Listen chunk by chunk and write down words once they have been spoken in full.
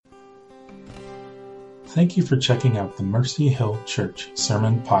Thank you for checking out the Mercy Hill Church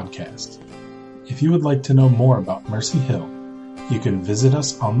Sermon Podcast. If you would like to know more about Mercy Hill, you can visit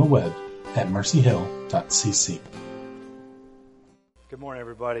us on the web at mercyhill.cc. Good morning,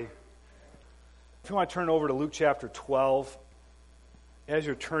 everybody. If you want to turn over to Luke chapter 12, as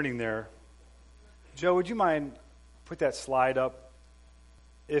you're turning there, Joe, would you mind put that slide up?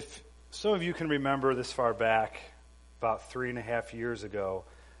 If some of you can remember this far back, about 3.5 years ago,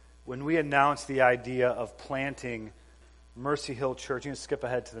 when we announced the idea of planting Mercy Hill Church. You can skip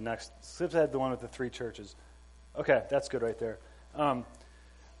ahead to the next. Skip ahead to the one with the 3 churches. Okay, that's good right there.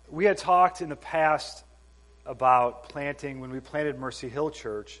 We had talked in the past about planting, when we planted Mercy Hill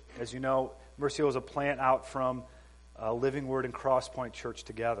Church. As you know, Mercy Hill was a plant out from Living Word and Crosspoint Church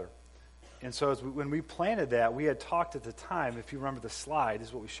together. And so when we planted that, we had talked at the time, if you remember the slide, this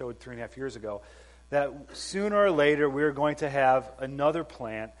is what we showed 3.5 years ago, that sooner or later we were going to have another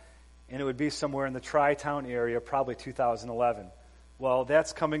plant, and it would be somewhere in the Tri-Town area, probably 2011. Well,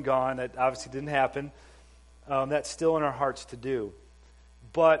 that's come and gone. That obviously didn't happen. That's still in our hearts to do.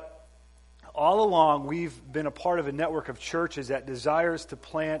 But all along, we've been a part of a network of churches that desires to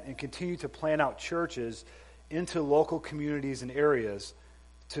plant and continue to plant out churches into local communities and areas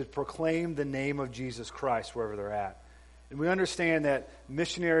to proclaim the name of Jesus Christ wherever they're at. And we understand that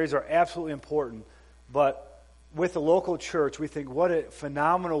missionaries are absolutely important, but with the local church, we think what a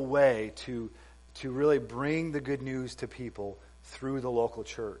phenomenal way to really bring the good news to people through the local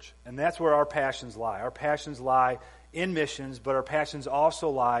church. And that's where our passions lie. Our passions lie in missions, but our passions also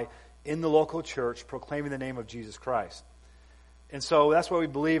lie in the local church proclaiming the name of Jesus Christ. And so that's what we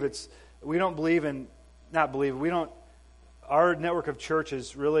believe. Our network of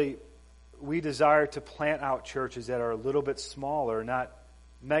churches really, we desire to plant out churches that are a little bit smaller, not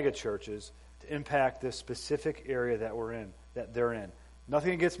mega churches, to impact this specific area that they're in.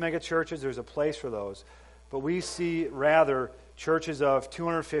 Nothing against mega churches, there's a place for those. But we see rather churches of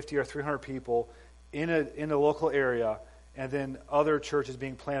 250 or 300 people in a local area, and then other churches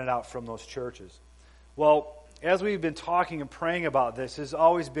being planted out from those churches. Well, as we've been talking and praying about this, has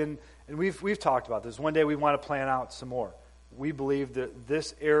always been, and we've talked about this, one day we want to plant out some more. We believe that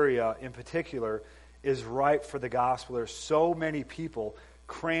this area in particular is ripe for the gospel. There's so many people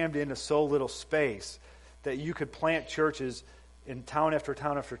crammed into so little space that you could plant churches in town after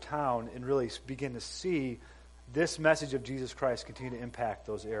town after town and really begin to see this message of Jesus Christ continue to impact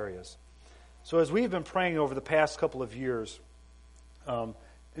those areas. So as we've been praying over the past couple of years, and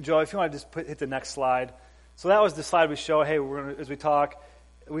Joe, if you want to just hit the next slide. So that was the slide we show. Hey, as we talk,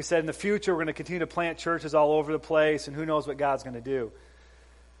 we said in the future we're going to continue to plant churches all over the place, and who knows what God's going to do.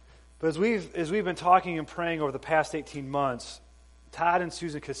 But as we've been talking and praying over the past 18 months, Todd and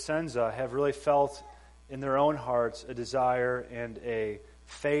Susan Cosenza have really felt in their own hearts a desire and a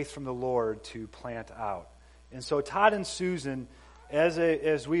faith from the Lord to plant out. And so Todd and Susan,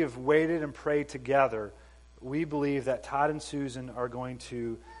 as we have waited and prayed together, we believe that Todd and Susan are going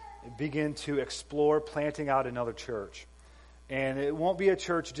to begin to explore planting out another church. And it won't be a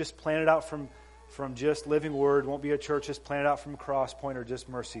church just planted out from just Living Word. It won't be a church just planted out from Crosspoint or just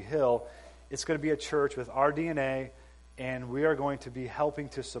Mercy Hill. It's going to be a church with our DNA, and we are going to be helping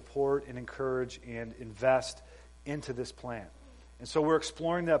to support and encourage and invest into this plant. And so we're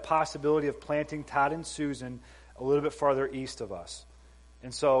exploring the possibility of planting Todd and Susan a little bit farther east of us.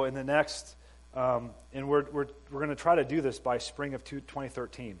 And so in the next, and we're going to try to do this by spring of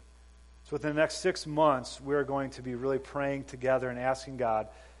 2013. So within the next 6 months, we're going to be really praying together and asking God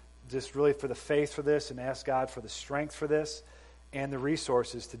just really for the faith for this, and ask God for the strength for this and the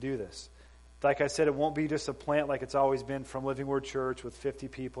resources to do this. Like I said, it won't be just a plant like it's always been from Living Word Church with 50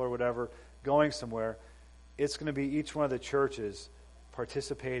 people or whatever going somewhere. It's going to be each one of the churches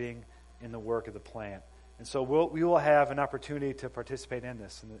participating in the work of the plant. And so we will have an opportunity to participate in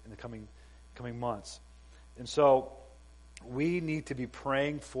this in the coming months. And so we need to be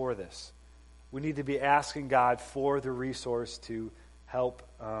praying for this. We need to be asking God for the resource to help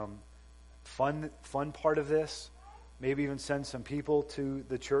fund part of this, maybe even send some people to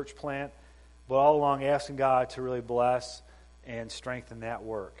the church plant, but all along asking God to really bless and strengthen that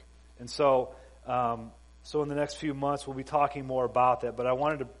work. And so in the next few months, we'll be talking more about that, but I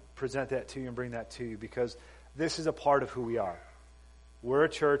wanted to present that to you and bring that to you because this is a part of who we are. We're a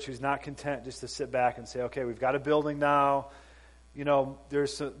church who's not content just to sit back and say, okay, we've got a building now. You know,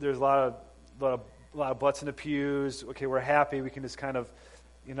 there's a lot of butts in the pews. Okay, we're happy. We can just kind of,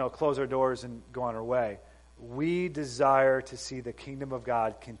 close our doors and go on our way. We desire to see the kingdom of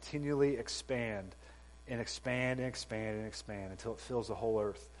God continually expand and expand and expand and expand until it fills the whole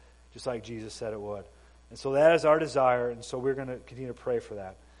earth, just like Jesus said it would. And so that is our desire, and so we're going to continue to pray for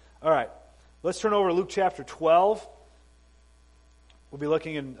that. All right. Let's turn over to Luke chapter 12. We'll be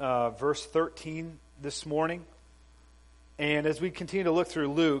looking in verse 13 this morning. And as we continue to look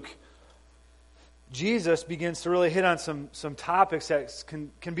through Luke, Jesus begins to really hit on some topics that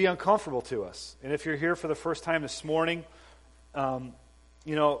can be uncomfortable to us. And if you're here for the first time this morning, we'll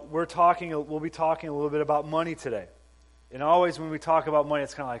be talking a little bit about money today. And always when we talk about money,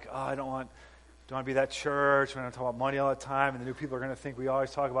 it's kind of like, oh, I don't want to be that church. We're going to talk about money all the time, and the new people are going to think we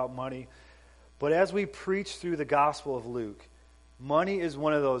always talk about money. But as we preach through the Gospel of Luke, money is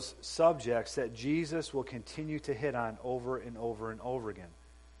one of those subjects that Jesus will continue to hit on over and over and over again,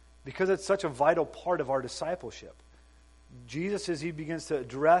 because it's such a vital part of our discipleship. Jesus, as he begins to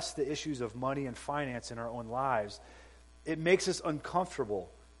address the issues of money and finance in our own lives, it makes us uncomfortable,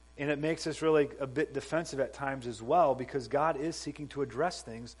 and it makes us really a bit defensive at times as well, because God is seeking to address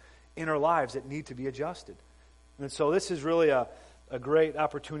things in our lives that need to be adjusted. And so this is really a great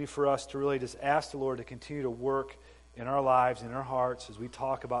opportunity for us to really just ask the Lord to continue to work in our lives, in our hearts, as we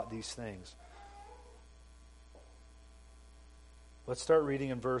talk about these things. Let's start reading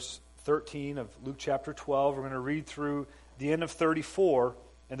in verse 13 of Luke chapter 12. We're going to read through the end of 34,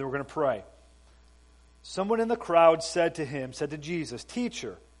 and then we're going to pray. Someone in the crowd said to Jesus,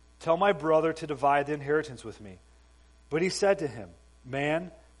 "Teacher, tell my brother to divide the inheritance with me." But he said to him,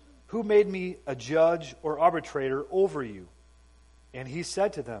 "Man, who made me a judge or arbitrator over you?" And he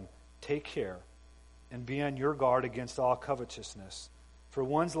said to them, "Take care and be on your guard against all covetousness, for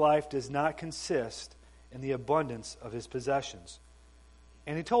one's life does not consist in the abundance of his possessions."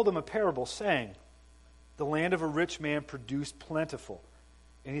 And he told them a parable, saying, "The land of a rich man produced plentiful.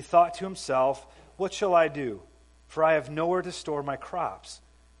 And he thought to himself, 'What shall I do? For I have nowhere to store my crops.'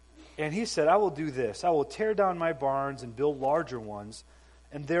 And he said, 'I will do this. I will tear down my barns and build larger ones,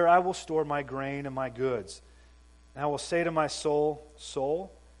 and there I will store my grain and my goods. And I will say to my soul,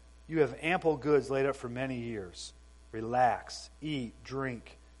 Soul, you have ample goods laid up for many years. Relax, eat,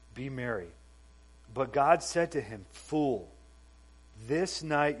 drink, be merry.' But God said to him, 'Fool, this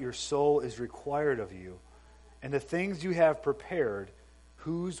night your soul is required of you, and the things you have prepared,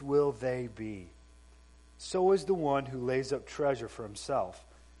 whose will they be? So is the one who lays up treasure for himself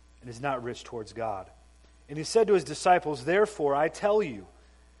and is not rich towards God.' And he said to his disciples, 'Therefore I tell you,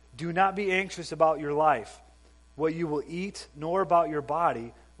 do not be anxious about your life, what you will eat, nor about your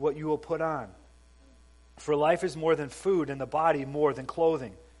body, what you will put on. For life is more than food, and the body more than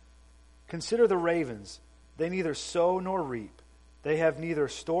clothing. Consider the ravens. They neither sow nor reap. They have neither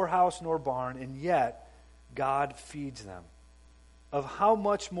storehouse nor barn, and yet God feeds them. Of how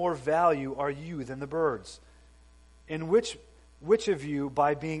much more value are you than the birds? And which of you,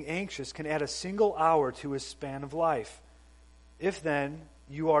 by being anxious, can add a single hour to his span of life? If then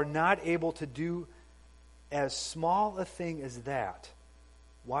you are not able to do as small a thing as that,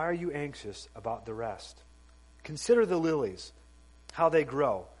 why are you anxious about the rest? Consider the lilies, how they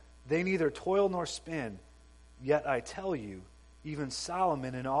grow. They neither toil nor spin. Yet I tell you, even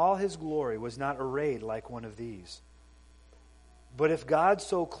Solomon in all his glory was not arrayed like one of these. But if God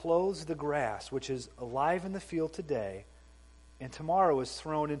so clothes the grass, which is alive in the field today, and tomorrow is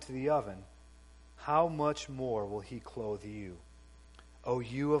thrown into the oven, how much more will he clothe you, O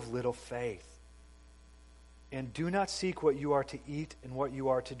you of little faith? And do not seek what you are to eat and what you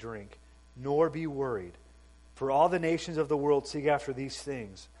are to drink, nor be worried. For all the nations of the world seek after these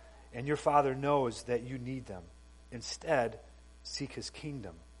things, and your Father knows that you need them. Instead, seek his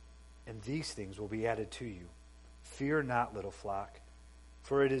kingdom, and these things will be added to you. Fear not, little flock,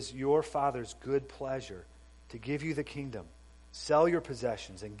 for it is your Father's good pleasure to give you the kingdom. Sell your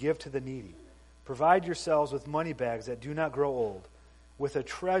possessions and give to the needy. Provide yourselves with money bags that do not grow old, with a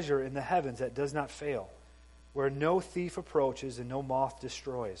treasure in the heavens that does not fail, where no thief approaches and no moth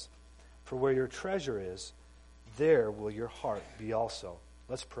destroys. For where your treasure is, there will your heart be also."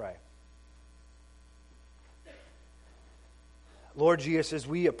 Let's pray. Lord Jesus, as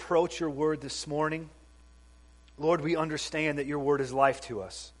we approach your word this morning, Lord, we understand that your word is life to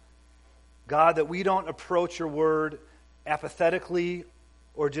us. God, that we don't approach your word apathetically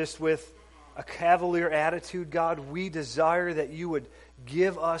or just with a cavalier attitude. God, we desire that you would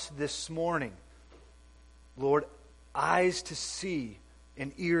give us this morning, Lord, eyes to see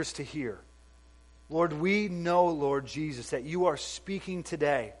and ears to hear. Lord, we know, Lord Jesus, that you are speaking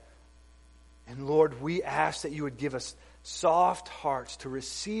today. And Lord, we ask that you would give us soft hearts to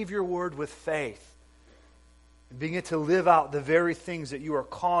receive your word with faith and begin to live out the very things that you are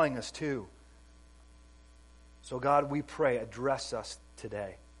calling us to. So God, we pray, address us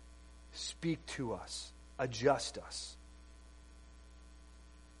today. Speak to us. Adjust us.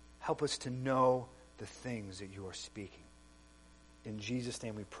 Help us to know the things that you are speaking. In Jesus'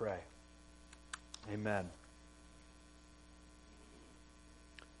 name we pray. Amen.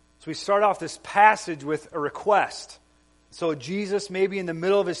 So we start off this passage with a request. So Jesus, maybe in the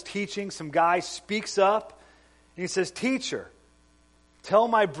middle of his teaching, some guy speaks up and he says, "Teacher, tell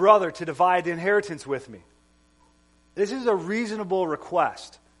my brother to divide the inheritance with me." This is a reasonable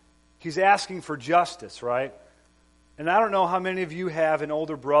request. He's asking for justice, right? And I don't know how many of you have an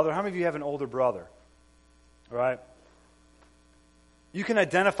older brother. How many of you have an older brother? Right? You can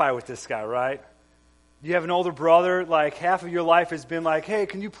identify with this guy, right? You have an older brother, like half of your life has been like, "Hey,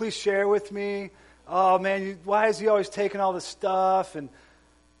 can you please share with me? Oh man, why is he always taking all this stuff?" And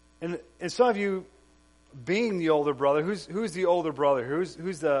some of you, being the older brother, who's the older brother?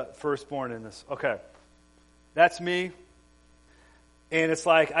 Who's the firstborn in this? Okay, that's me. And it's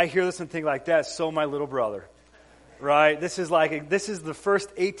like I hear this and think like, "That's so my little brother," right? This is the first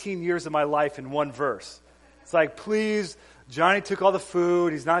 18 years of my life in one verse. It's like, please, Johnny took all the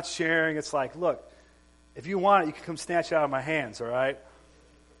food. He's not sharing. It's like, look. If you want it, you can come snatch it out of my hands, all right?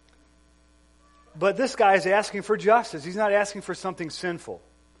 But this guy is asking for justice. He's not asking for something sinful.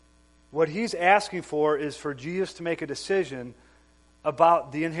 What he's asking for is for Jesus to make a decision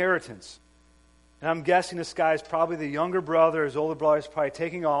about the inheritance. And I'm guessing this guy is probably the younger brother. His older brother is probably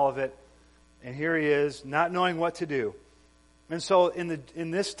taking all of it. And here he is, not knowing what to do. And so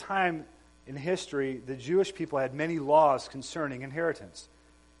in this time in history, the Jewish people had many laws concerning inheritance.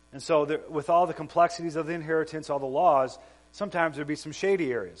 And so with all the complexities of the inheritance, all the laws, sometimes there would be some shady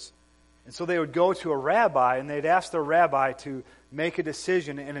areas. And so they would go to a rabbi and they'd ask their rabbi to make a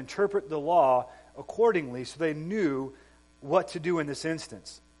decision and interpret the law accordingly so they knew what to do in this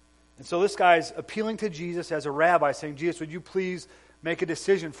instance. And so this guy's appealing to Jesus as a rabbi, saying, "Jesus, would you please make a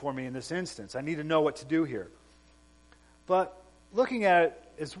decision for me in this instance? I need to know what to do here." But looking at it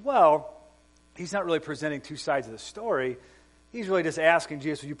as well, he's not really presenting two sides of the story. He's really just asking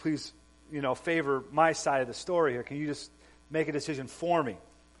Jesus, "Would you please, favor my side of the story here? Can you just make a decision for me?"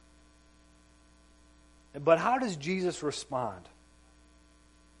 But how does Jesus respond?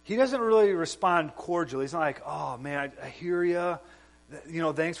 He doesn't really respond cordially. He's not like, "Oh man, I hear you.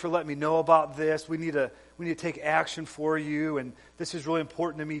 Thanks for letting me know about this. We need to take action for you, and this is really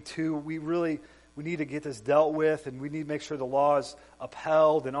important to me too. We need to get this dealt with, and we need to make sure the law is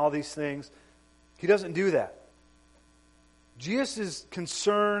upheld and all these things." He doesn't do that. Jesus'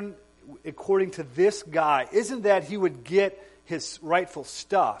 concern, according to this guy, isn't that he would get his rightful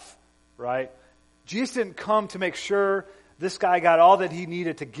stuff, right? Jesus didn't come to make sure this guy got all that he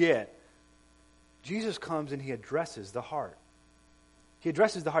needed to get. Jesus comes and he addresses the heart. He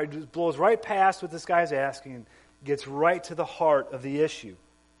addresses the heart. He just blows right past what this guy's asking and gets right to the heart of the issue.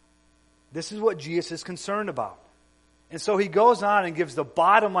 This is what Jesus is concerned about. And so he goes on and gives the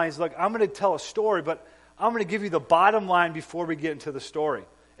bottom line. He's like, "I'm going to tell a story, but I'm going to give you the bottom line before we get into the story."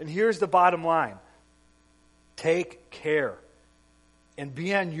 And here's the bottom line. Take care and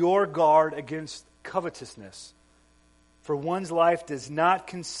be on your guard against covetousness, for one's life does not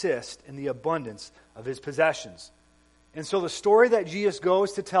consist in the abundance of his possessions. And so the story that Jesus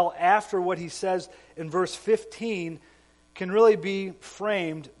goes to tell after what he says in verse 15 can really be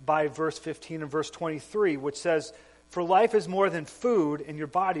framed by verse 15 and verse 23, which says, "For life is more than food, and your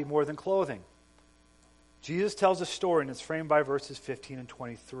body more than clothing." Jesus tells a story, and it's framed by verses 15 and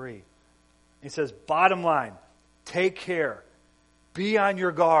 23. He says, bottom line, take care. Be on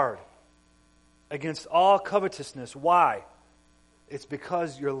your guard against all covetousness. Why? It's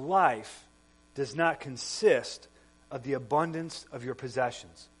because your life does not consist of the abundance of your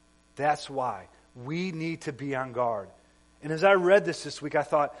possessions. That's why. We need to be on guard. And as I read this week, I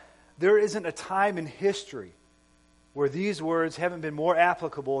thought, there isn't a time in history where these words haven't been more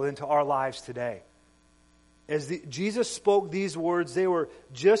applicable than to our lives today. As Jesus spoke these words, they were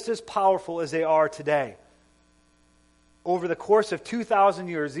just as powerful as they are today. Over the course of 2,000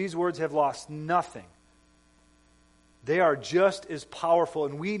 years, these words have lost nothing. They are just as powerful,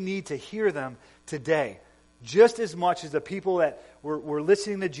 and we need to hear them today, just as much as the people that were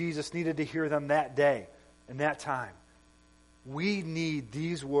listening to Jesus needed to hear them that day and that time. We need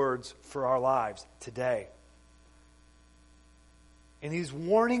these words for our lives today. And he's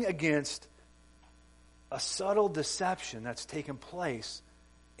warning against a subtle deception that's taken place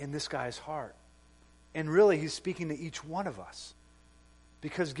in this guy's heart. And really, he's speaking to each one of us.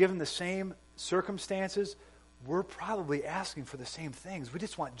 Because given the same circumstances, we're probably asking for the same things. We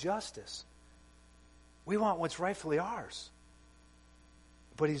just want justice. We want what's rightfully ours.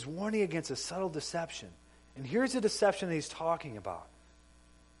 But he's warning against a subtle deception. And here's the deception that he's talking about.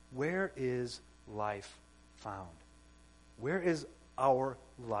 Where is life found? Where is our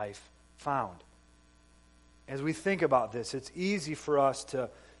life found? As we think about this, it's easy for us to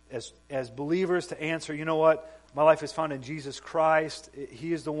as believers to answer, you know what? My life is found in Jesus Christ.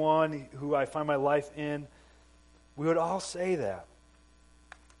 He is the one who I find my life in. We would all say that.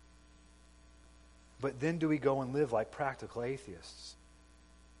 But then do we go and live like practical atheists?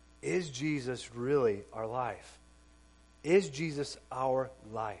 Is Jesus really our life? Is Jesus our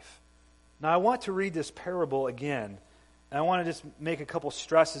life? Now I want to read this parable again. And I want to just make a couple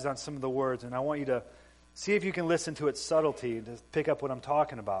stresses on some of the words. And I want you to see if you can listen to its subtlety to pick up what I'm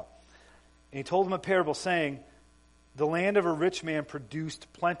talking about. And he told him a parable saying, the land of a rich man produced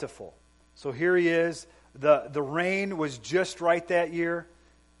plentiful. So here he is. The rain was just right that year.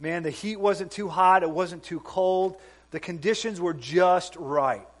 Man, the heat wasn't too hot. It wasn't too cold. The conditions were just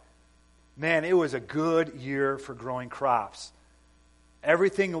right. Man, it was a good year for growing crops.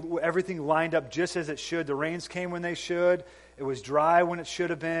 Everything lined up just as it should. The rains came when they should. It was dry when it should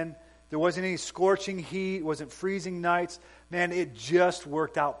have been. There wasn't any scorching heat. It wasn't freezing nights. Man, it just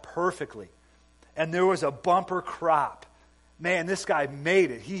worked out perfectly. And there was a bumper crop. Man, this guy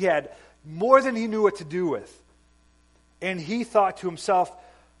made it. He had more than he knew what to do with. And he thought to himself,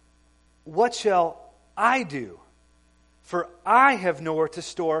 what shall I do? For I have nowhere to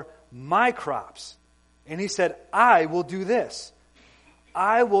store my crops. And he said, I will do this.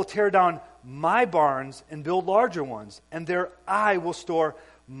 I will tear down my barns and build larger ones, and there I will store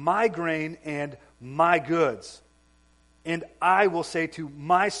my grain and my goods. And I will say to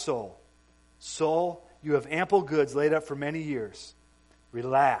my soul, soul, you have ample goods laid up for many years.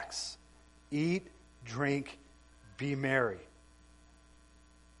 Relax, eat, drink, be merry.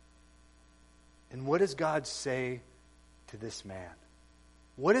 And what does God say to this man?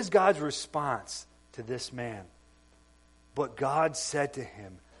 What is God's response to this man? But God said to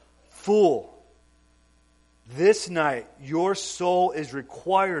him, fool, this night your soul is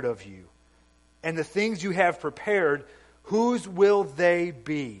required of you, and the things you have prepared, whose will they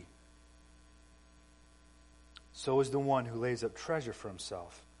be? So is the one who lays up treasure for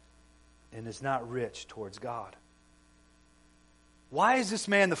himself and is not rich towards God. Why is this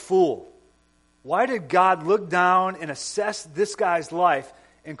man the fool? Why did God look down and assess this guy's life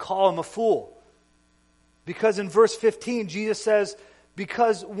and call him a fool? Because in verse 15, Jesus says,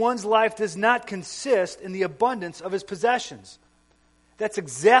 because one's life does not consist in the abundance of his possessions. That's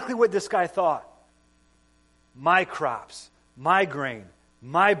exactly what this guy thought. My crops, my grain,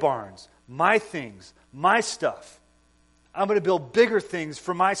 my barns, my things, my stuff. I'm going to build bigger things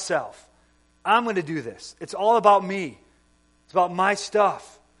for myself. I'm going to do this. It's all about me. It's about my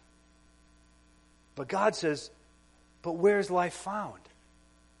stuff. But God says, but where's life found?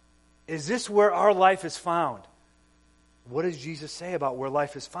 Is this where our life is found? What does Jesus say about where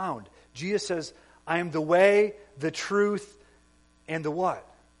life is found? Jesus says, I am the way, the truth, and the what?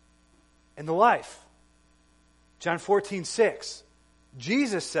 And the life. John 14:6.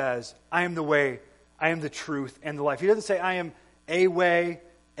 Jesus says, I am the way, I am the truth, and the life. He doesn't say, I am a way,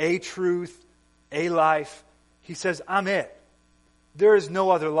 a truth, a life. He says, I'm it. There is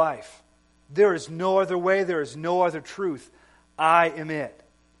no other life. There is no other way. There is no other truth. I am it.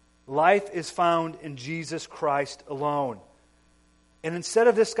 Life is found in Jesus Christ alone. And instead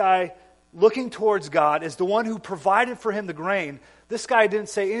of this guy looking towards God as the one who provided for him the grain, this guy didn't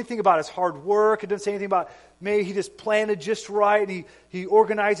say anything about his hard work. It didn't say anything about maybe he just planted just right and he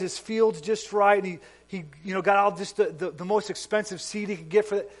organized his fields just right and he got all just the most expensive seed he could get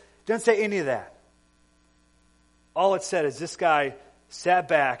for it. It doesn't say any of that. All it said is this guy sat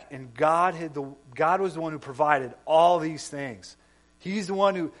back and God was the one who provided all these things. He's the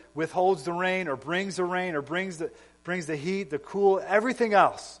one who withholds the rain or brings the heat, the cool, everything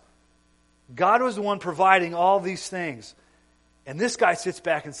else. God was the one providing all these things. And this guy sits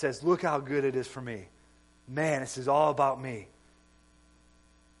back and says, look how good it is for me. Man, this is all about me.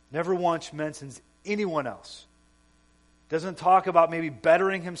 Never once mentions anyone else. Doesn't talk about maybe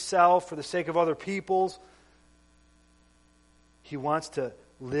bettering himself for the sake of other people's. He wants to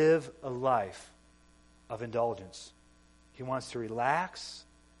live a life of indulgence. He wants to relax.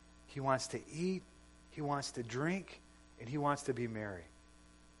 He wants to eat. He wants to drink. And he wants to be merry.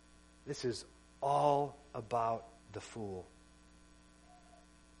 This is all about the fool.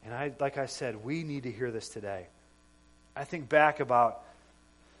 And like I said, we need to hear this today. I think back about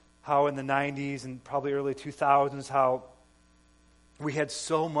how in the 90s and probably early 2000s, how we had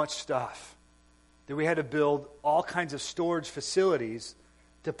so much stuff that we had to build all kinds of storage facilities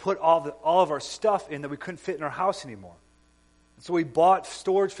to put all of our stuff in that we couldn't fit in our house anymore. And so we bought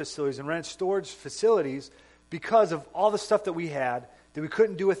storage facilities and rented storage facilities because of all the stuff that we had that we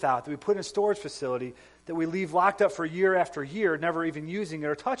couldn't do without, that we put in a storage facility that we leave locked up for year after year, never even using it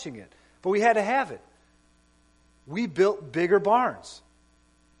or touching it. But we had to have it. We built bigger barns.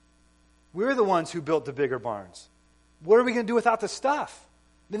 We're the ones who built the bigger barns. What are we going to do without the stuff?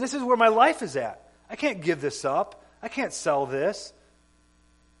 I mean, this is where my life is at. I can't give this up. I can't sell this.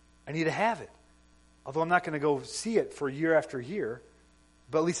 I need to have it. Although I'm not going to go see it for year after year,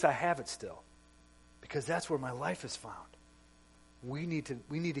 but at least I have it still. Because that's where my life is found. We need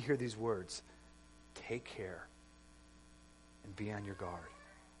to hear these words. Take care and be on your guard.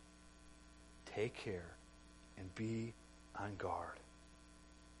 Take care and be on guard.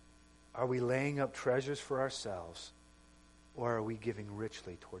 Are we laying up treasures for ourselves, or are we giving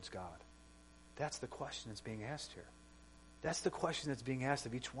richly towards God? That's the question that's being asked here. That's the question that's being asked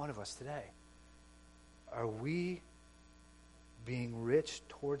of each one of us today. Are we being rich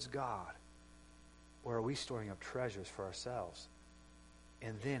towards God, or are we storing up treasures for ourselves?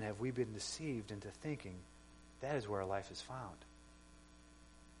 And then have we been deceived into thinking that is where our life is found?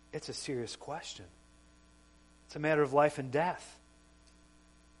 It's a serious question. It's a matter of life and death.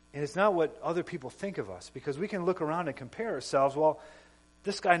 And it's not what other people think of us, because we can look around and compare ourselves. Well,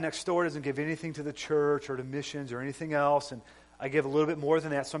 this guy next door doesn't give anything to the church or to missions or anything else, and I give a little bit more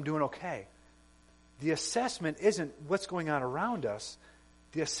than that, so I'm doing okay. The assessment isn't what's going on around us.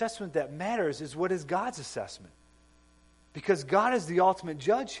 The assessment that matters is what is God's assessment. Because God is the ultimate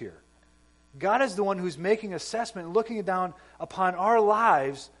judge here. God is the one who's making assessment, looking down upon our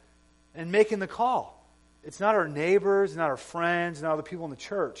lives and making the call. It's not our neighbors, not our friends, not other people in the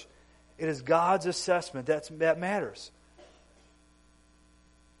church. It is God's assessment that matters.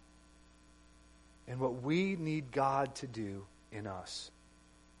 And what we need God to do in us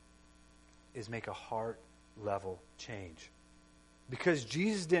is make a heart level change. Because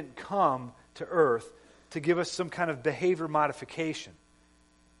Jesus didn't come to earth to give us some kind of behavior modification.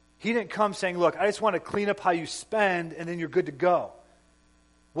 He didn't come saying, look, I just want to clean up how you spend and then you're good to go.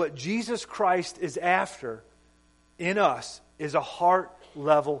 What Jesus Christ is after in us is a heart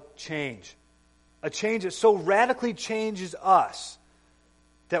level change. A change that so radically changes us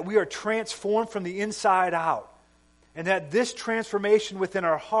that we are transformed from the inside out. And that this transformation within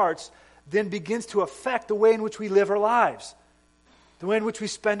our hearts then begins to affect the way in which we live our lives. The way in which we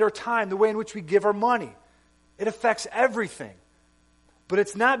spend our time, the way in which we give our money. It affects everything. But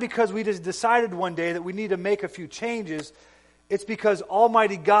it's not because we just decided one day that we need to make a few changes. It's because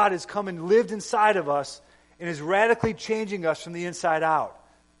Almighty God has come and lived inside of us and is radically changing us from the inside out.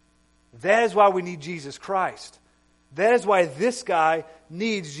 That is why we need Jesus Christ. That is why this guy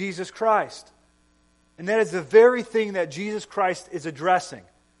needs Jesus Christ. And that is the very thing that Jesus Christ is addressing.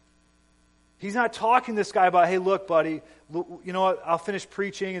 He's not talking to this guy about, hey, look, buddy, you know what, I'll finish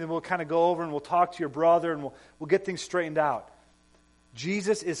preaching and then we'll kind of go over and we'll talk to your brother and we'll get things straightened out.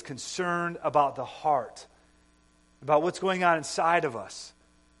 Jesus is concerned about the heart, about what's going on inside of us.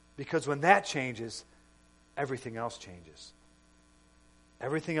 Because when that changes, everything else changes.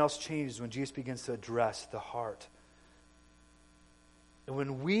 Everything else changes when Jesus begins to address the heart. And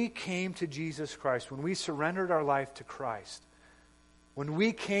when we came to Jesus Christ, when we surrendered our life to Christ, when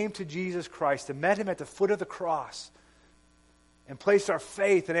we came to Jesus Christ and met Him at the foot of the cross and placed our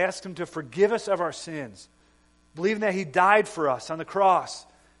faith and asked Him to forgive us of our sins, believing that He died for us on the cross,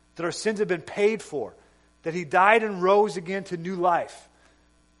 that our sins have been paid for, that He died and rose again to new life.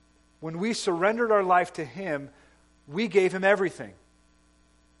 When we surrendered our life to Him, we gave Him everything.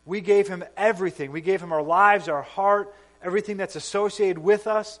 We gave Him everything. We gave Him our lives, our heart, everything that's associated with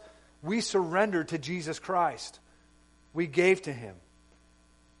us. We surrendered to Jesus Christ. We gave to Him.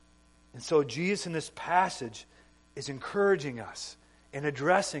 And so Jesus in this passage is encouraging us and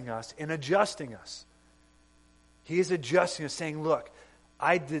addressing us and adjusting us. He is adjusting us, saying, look,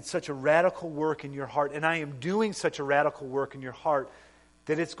 I did such a radical work in your heart, and I am doing such a radical work in your heart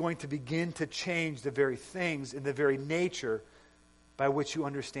that it's going to begin to change the very things and the very nature by which you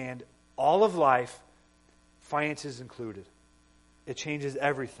understand all of life, finances included. It changes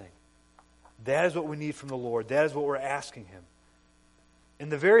everything. That is what we need from the Lord. That is what we're asking Him.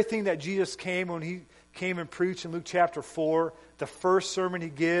 And the very thing that Jesus came, when He came and preached in Luke chapter 4, the first sermon He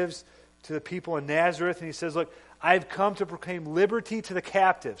gives to the people in Nazareth, and He says, look, I've come to proclaim liberty to the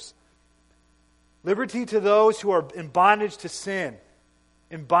captives. Liberty to those who are in bondage to sin,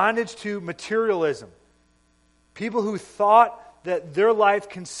 in bondage to materialism. People who thought that their life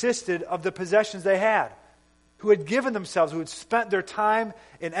consisted of the possessions they had, who had given themselves, who had spent their time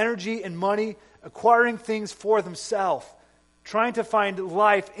and energy and money acquiring things for themselves, trying to find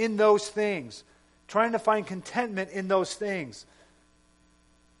life in those things, trying to find contentment in those things.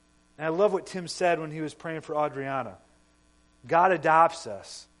 And I love what Tim said when he was praying for Adriana. God adopts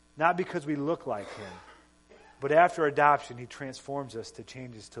us, not because we look like Him, but after adoption, He transforms us to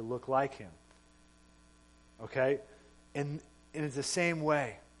change us to look like Him. Okay? And it's the same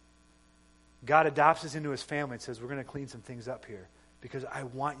way. God adopts us into his family and says, we're going to clean some things up here because I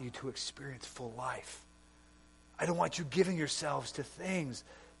want you to experience full life. I don't want you giving yourselves to things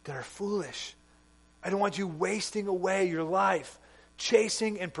that are foolish. I don't want you wasting away your life,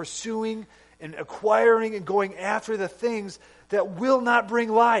 chasing and pursuing and acquiring and going after the things that will not bring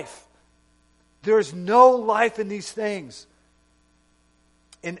life. There is no life in these things.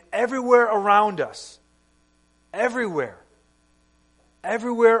 And everywhere around us, everywhere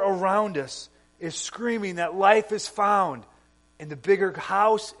around us is screaming that life is found in the bigger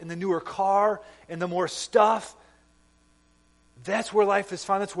house, in the newer car, in the more stuff. That's where life is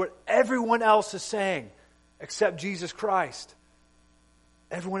found. That's what everyone else is saying, except Jesus Christ.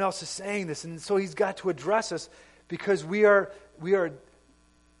 Everyone else is saying this, and so he's got to address us because we are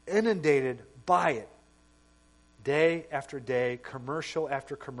inundated by it. Day after day, commercial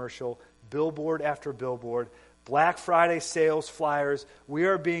after commercial, billboard after billboard, Black Friday sales flyers. We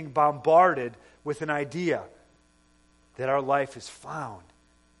are being bombarded with an idea that our life is found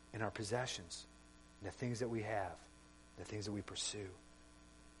in our possessions, in the things that we have, the things that we pursue.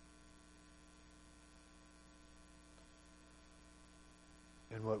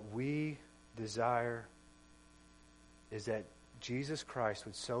 And what we desire is that Jesus Christ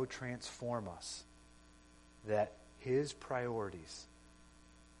would so transform us that his priorities,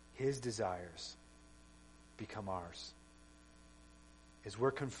 his desires, become ours. As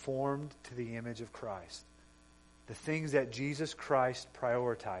we're conformed to the image of Christ, the things that Jesus Christ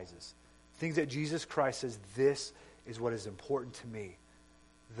prioritizes, things that Jesus Christ says, this is what is important to me,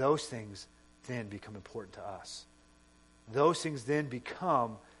 those things then become important to us. Those things then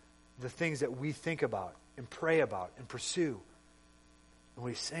become the things that we think about and pray about and pursue. And what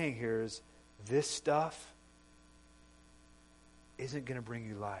he's saying here is, this stuff isn't going to bring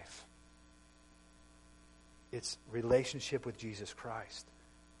you life. It's relationship with Jesus Christ.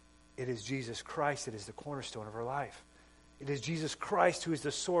 It is Jesus Christ that is the cornerstone of our life. It is Jesus Christ who is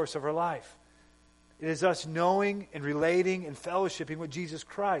the source of our life. It is us knowing and relating and fellowshipping with Jesus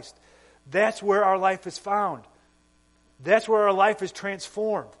Christ. That's where our life is found. That's where our life is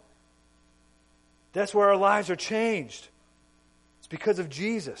transformed. That's where our lives are changed. It's because of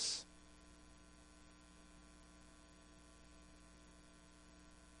Jesus.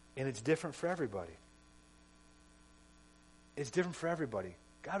 And it's different for everybody. It's different for everybody.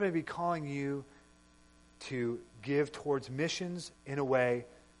 God may be calling you to give towards missions in a way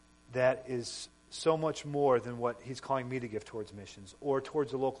that is so much more than what he's calling me to give towards missions, or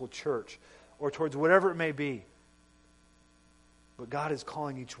towards a local church, or towards whatever it may be. But God is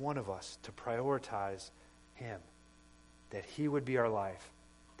calling each one of us to prioritize him, that he would be our life,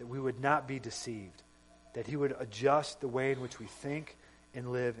 that we would not be deceived, that he would adjust the way in which we think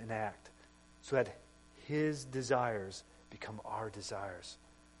and live and act, so that his desires become our desires.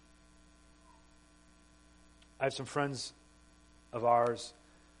 I have some friends of ours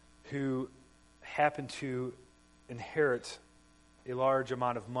who happen to inherit a large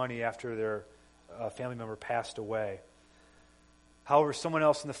amount of money after their family member passed away. However, someone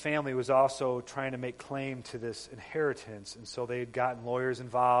else in the family was also trying to make claim to this inheritance, and so they had gotten lawyers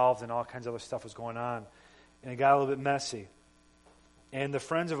involved and all kinds of other stuff was going on, and it got a little bit messy. And the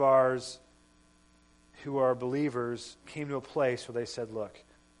friends of ours who are believers came to a place where they said, look,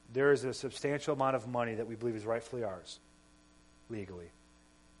 there is a substantial amount of money that we believe is rightfully ours, legally.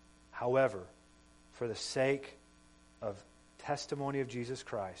 However, for the sake of testimony of Jesus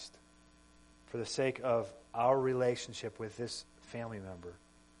Christ, for the sake of our relationship with this family member,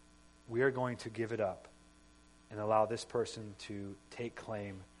 we are going to give it up and allow this person to take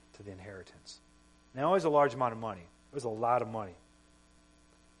claim to the inheritance. Now, it was a large amount of money. It was a lot of money.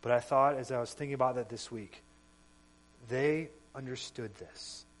 But I thought, as I was thinking about that this week, they understood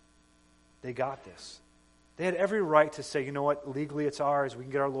this. They got this. They had every right to say, you know what, legally it's ours. We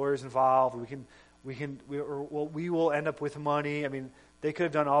can get our lawyers involved. We will end up with money. I mean, they could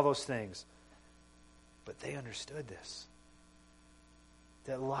have done all those things. But they understood this.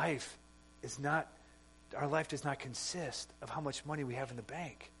 That our life does not consist of how much money we have in the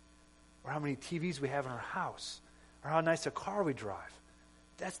bank, or how many TVs we have in our house, or how nice a car we drive.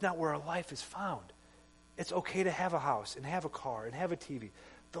 That's not where our life is found. It's okay to have a house and have a car and have a TV.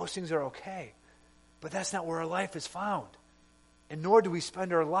 Those things are okay. But that's not where our life is found. And nor do we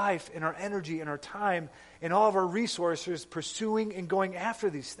spend our life and our energy and our time and all of our resources pursuing and going after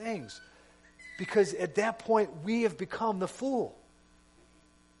these things. Because at that point, we have become the fool.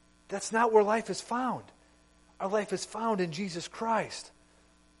 That's not where life is found. Our life is found in Jesus Christ.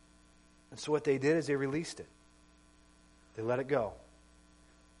 And so what they did is they released it. They let it go.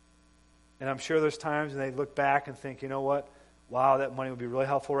 And I'm sure there's times when they look back and think, you know what? wow, that money would be really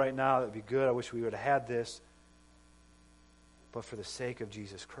helpful right now. That would be good. I wish we would have had this. But for the sake of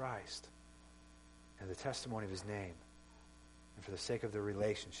Jesus Christ and the testimony of his name, and for the sake of their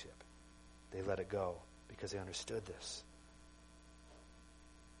relationship, they let it go because they understood this.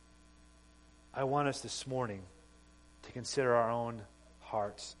 I want us this morning to consider our own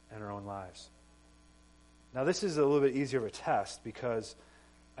hearts and our own lives. Now, this is a little bit easier of a test because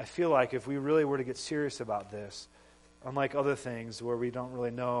I feel like if we really were to get serious about this, unlike other things where we don't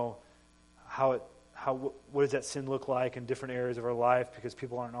really know what does that sin look like in different areas of our life because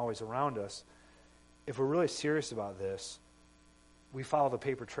people aren't always around us, if we're really serious about this, we follow the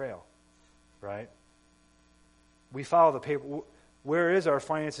paper trail, right? We follow the paper. Where is our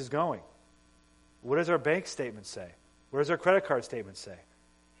finances going? What does our bank statement say? Where does our credit card statement say?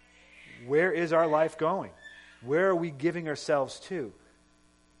 Where is our life going? Where are we giving ourselves to?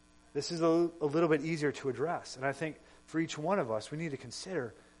 This is a little bit easier to address. And I think for each one of us, we need to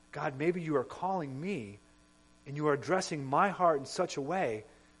consider, God, maybe you are calling me and you are addressing my heart in such a way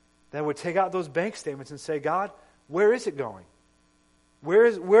that I would take out those bank statements and say, God, where is it going?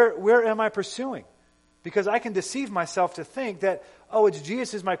 Where am I pursuing? Because I can deceive myself to think that, it's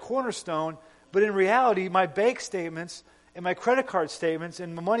Jesus is my cornerstone, but in reality, my bank statements and my credit card statements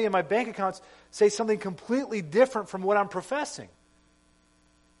and the money in my bank accounts say something completely different from what I'm professing.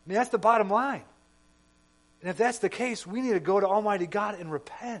 I mean, that's the bottom line. And if that's the case, we need to go to Almighty God and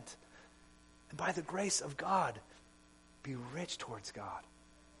repent. And by the grace of God, be rich towards God.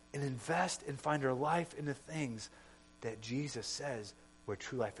 And invest and find our life in the things that Jesus says where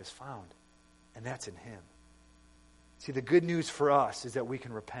true life is found. And that's in Him. See, the good news for us is that we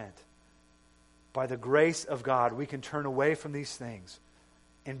can repent. By the grace of God, we can turn away from these things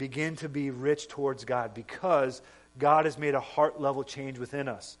and begin to be rich towards God because God has made a heart-level change within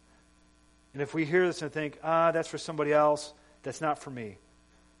us. And if we hear this and think, that's for somebody else, that's not for me,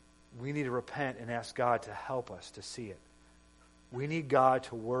 we need to repent and ask God to help us to see it. We need God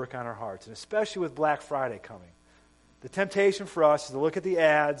to work on our hearts, and especially with Black Friday coming. The temptation for us is to look at the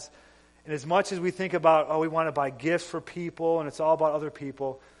ads, and as much as we think about, we want to buy gifts for people, and it's all about other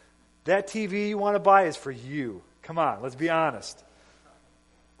people, that TV you want to buy is for you. Come on, let's be honest.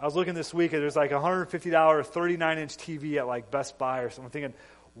 I was looking this week, and there's like a $150 39-inch TV at like Best Buy or something. I'm thinking,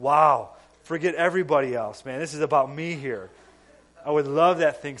 wow, forget everybody else, man. This is about me here. I would love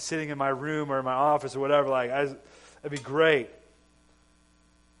that thing sitting in my room or in my office or whatever. That'd be great.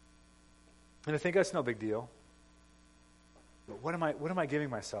 And I think that's no big deal. But what am I giving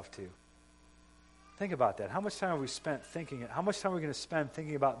myself to? Think about that. How much time have we spent thinking? How much time are we going to spend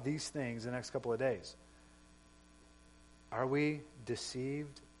thinking about these things the next couple of days? Are we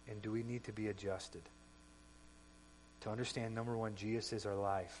deceived, and do we need to be adjusted? To understand, number one, Jesus is our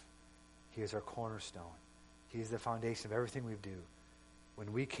life. He is our cornerstone. He is the foundation of everything we do.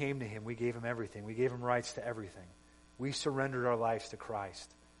 When we came to Him, we gave Him everything. We gave Him rights to everything. We surrendered our lives to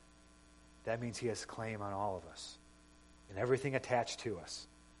Christ. That means He has claim on all of us. And everything attached to us,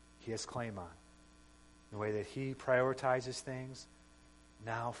 He has claim on. The way that He prioritizes things,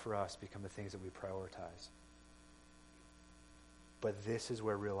 now for us become the things that we prioritize. But this is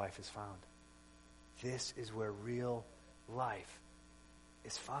where real life is found. This is where real life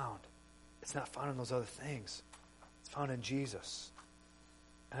is found. It's not found in those other things. It's found in Jesus.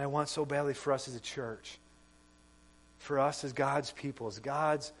 And I want so badly for us as a church, for us as God's people, as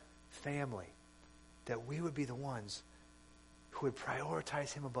God's family, that we would be the ones who would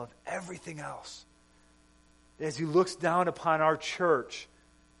prioritize Him above everything else. As He looks down upon our church,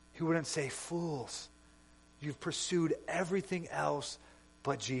 He wouldn't say, fools, you've pursued everything else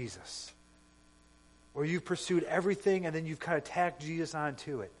but Jesus. Or you've pursued everything and then you've kind of tacked Jesus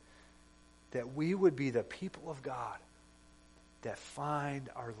onto it. That we would be the people of God that find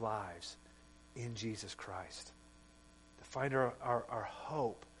our lives in Jesus Christ. To find our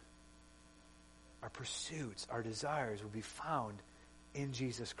hope, our pursuits, our desires will be found in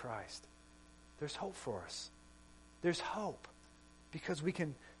Jesus Christ. There's hope for us. There's hope because we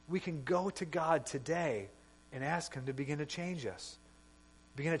can go to God today and ask Him to begin to change us,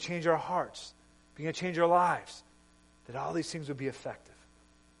 begin to change our hearts, begin to change our lives, that all these things would be effective,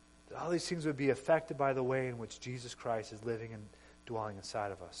 that all these things would be affected by the way in which Jesus Christ is living and dwelling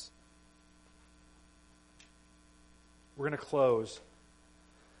inside of us. We're going to close,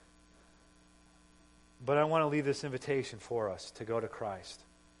 but I want to leave this invitation for us to go to Christ.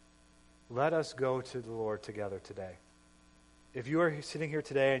 Let us go to the Lord together today. If you are sitting here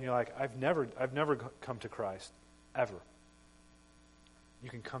today and you're like, I've never come to Christ, ever, you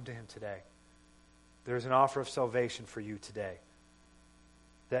can come to Him today. There's an offer of salvation for you today.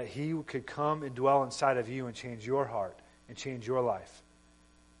 That He could come and dwell inside of you and change your heart and change your life.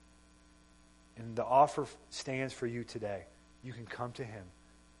 And the offer stands for you today. You can come to Him.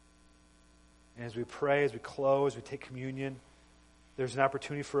 And as we pray, as we close, we take communion, there's an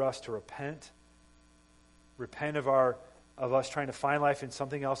opportunity for us to repent. Repent of us trying to find life in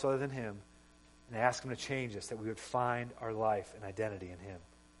something else other than Him, and ask Him to change us, that we would find our life and identity in Him.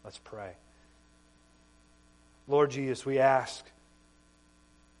 Let's pray. Lord Jesus, we ask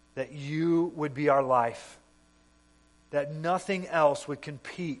that You would be our life, that nothing else would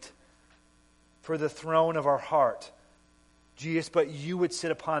compete for the throne of our heart, Jesus, but You would sit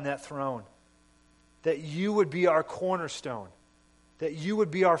upon that throne, that You would be our cornerstone, that You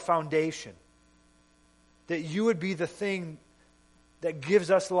would be our foundation, that You would be the thing that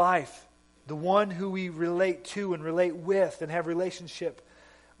gives us life, the one who we relate to and relate with and have relationship.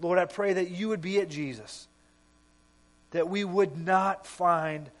 Lord, I pray that You would be it, Jesus, that we would not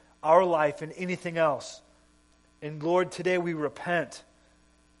find our life in anything else. And Lord, today we repent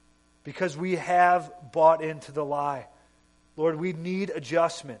because we have bought into the lie. Lord, we need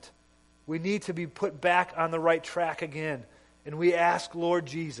adjustment. We need to be put back on the right track again. And we ask, Lord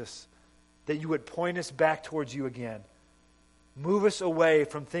Jesus, that You would point us back towards You again. Move us away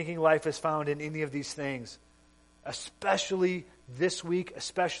from thinking life is found in any of these things, especially this week,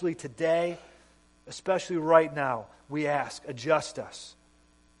 especially today, especially right now. We ask, adjust us.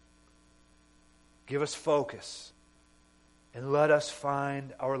 Give us focus. And let us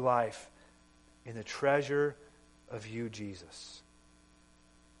find our life in the treasure of You, Jesus.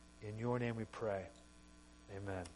 In Your name we pray. Amen.